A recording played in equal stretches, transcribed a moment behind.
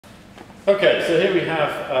Okay, so here we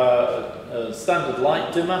have a standard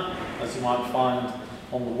light dimmer, as you might find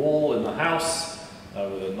on the wall in the house,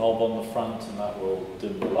 with a knob on the front, and that will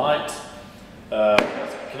dim the light.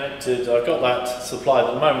 Connected, I've got that supplied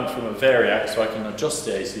at the moment from a Variac, so I can adjust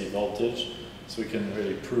the AC voltage, so we can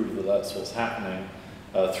really prove that that's what's happening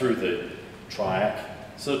through the Triac.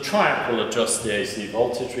 So the Triac will adjust the AC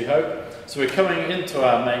voltage, we hope. So we're coming into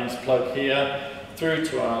our mains plug here, through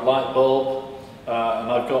to our light bulb,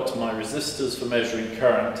 and I've got my resistors for measuring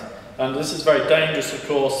current. And this is very dangerous, of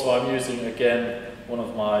course, so I'm using again one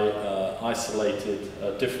of my isolated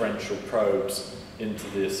differential probes into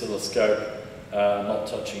the oscilloscope, not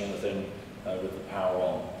touching anything with the power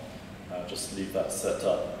on. Just leave that set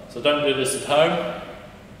up. So don't do this at home.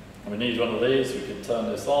 We need one of these. We can turn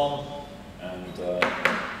this on, and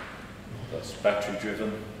that's battery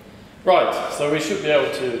driven. Right, so we should be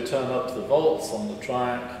able to turn up the volts on the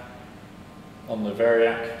Triac, on the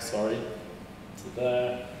Variac, sorry, to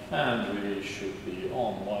there, and we should be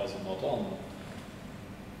on. Why is it not on?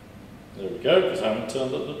 There we go, because I haven't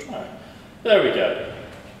turned up the Triac. There we go.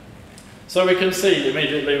 So we can see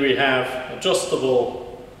immediately we have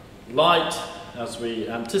adjustable light, as we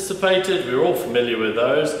anticipated. We're all familiar with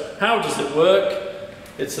those. How does it work?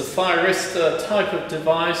 It's a thyristor type of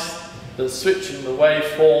device that's switching the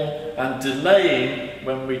waveform and delaying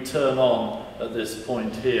when we turn on at this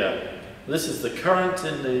point here. This is the current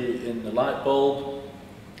in the light bulb,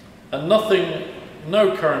 and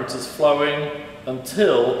no current is flowing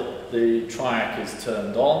until the Triac is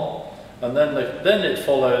turned on, and then it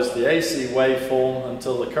follows the AC waveform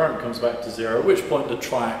until the current comes back to zero, at which point the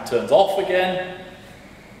Triac turns off again.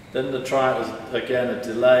 Then the Triac is again a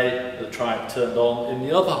delay, the Triac turned on in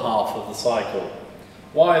the other half of the cycle.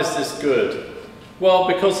 Why is this good? Well,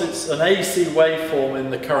 because it's an AC waveform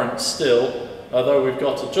in the current still, although we've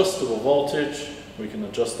got adjustable voltage, we can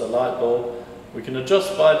adjust the light bulb, we can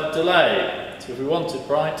adjust by the delay. So if we want it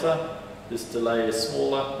brighter, this delay is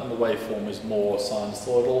smaller and the waveform is more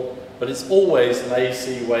sinusoidal, but it's always an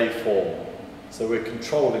AC waveform. So we're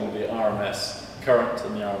controlling the RMS current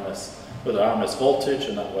and the RMS voltage,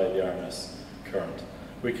 and that way the RMS current.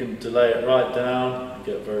 We can delay it right down and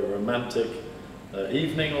get a very romantic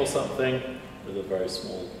evening or something with a very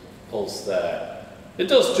small pulse there. It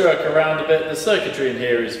does jerk around a bit. The circuitry in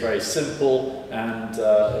here is very simple, and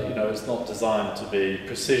you know, it's not designed to be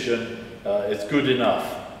precision. It's good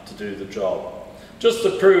enough to do the job. Just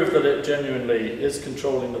to prove that it genuinely is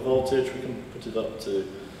controlling the voltage, we can put it up to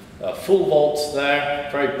full volts there,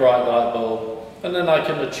 very bright light bulb, and then I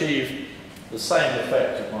can achieve the same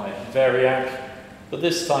effect with my Variac, but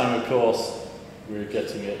this time, of course, we're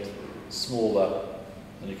getting it smaller,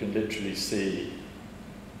 and you can literally see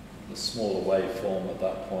the smaller waveform at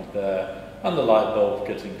that point there, and the light bulb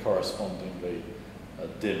getting correspondingly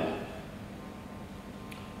dimmer.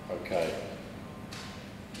 Okay.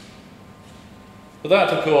 But that,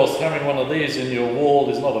 of course, having one of these in your wall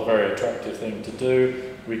is not a very attractive thing to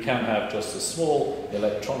do. We can have just a small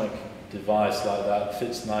electronic device like that,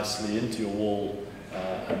 fits nicely into your wall,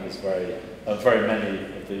 and there's very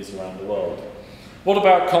many of these around the world. What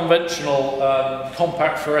about conventional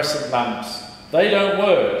compact fluorescent lamps? They don't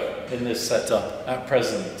work in this setup at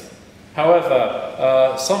present.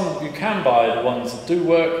 However, some you can buy the ones that do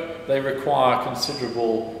work. They require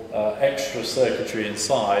considerable extra circuitry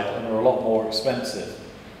inside and are a lot more expensive.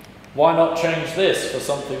 Why not change this for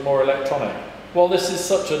something more electronic? Well, this is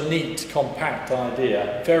such a neat, compact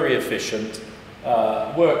idea, very efficient,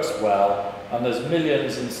 works well, and there's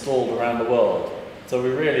millions installed around the world. So we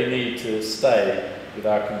really need to stay with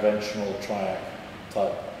our conventional Triac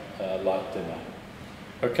type light dimmer.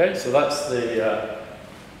 Okay, so that's the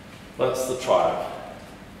Triac.